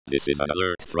This is an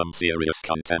alert from Serious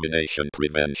Contamination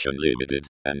Prevention Limited,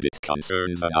 and it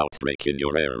concerns an outbreak in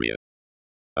your area.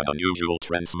 An unusual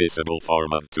transmissible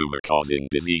form of tumor-causing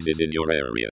diseases in your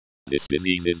area. This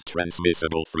disease is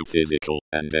transmissible through physical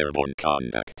and airborne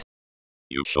contact.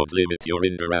 You should limit your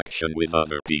interaction with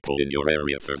other people in your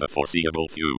area for the foreseeable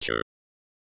future.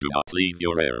 Do not leave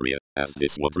your area, as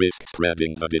this would risk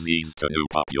spreading the disease to new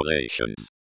populations.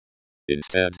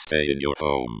 Instead, stay in your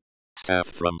home. Staff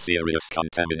from Serious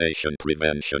Contamination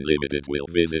Prevention Limited will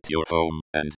visit your home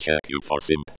and check you for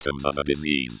symptoms of a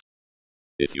disease.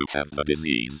 If you have the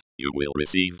disease, you will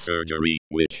receive surgery,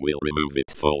 which will remove it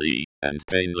fully and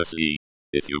painlessly.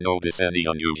 If you notice any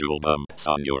unusual bumps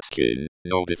on your skin,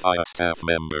 notify a staff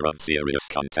member of Serious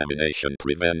Contamination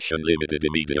Prevention Limited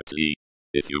immediately.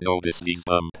 If you notice these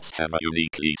bumps have a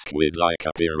uniquely squid-like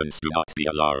appearance, do not be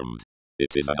alarmed.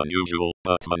 It is an unusual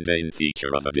but mundane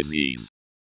feature of a disease.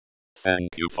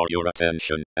 Thank you for your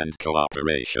attention and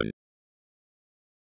cooperation.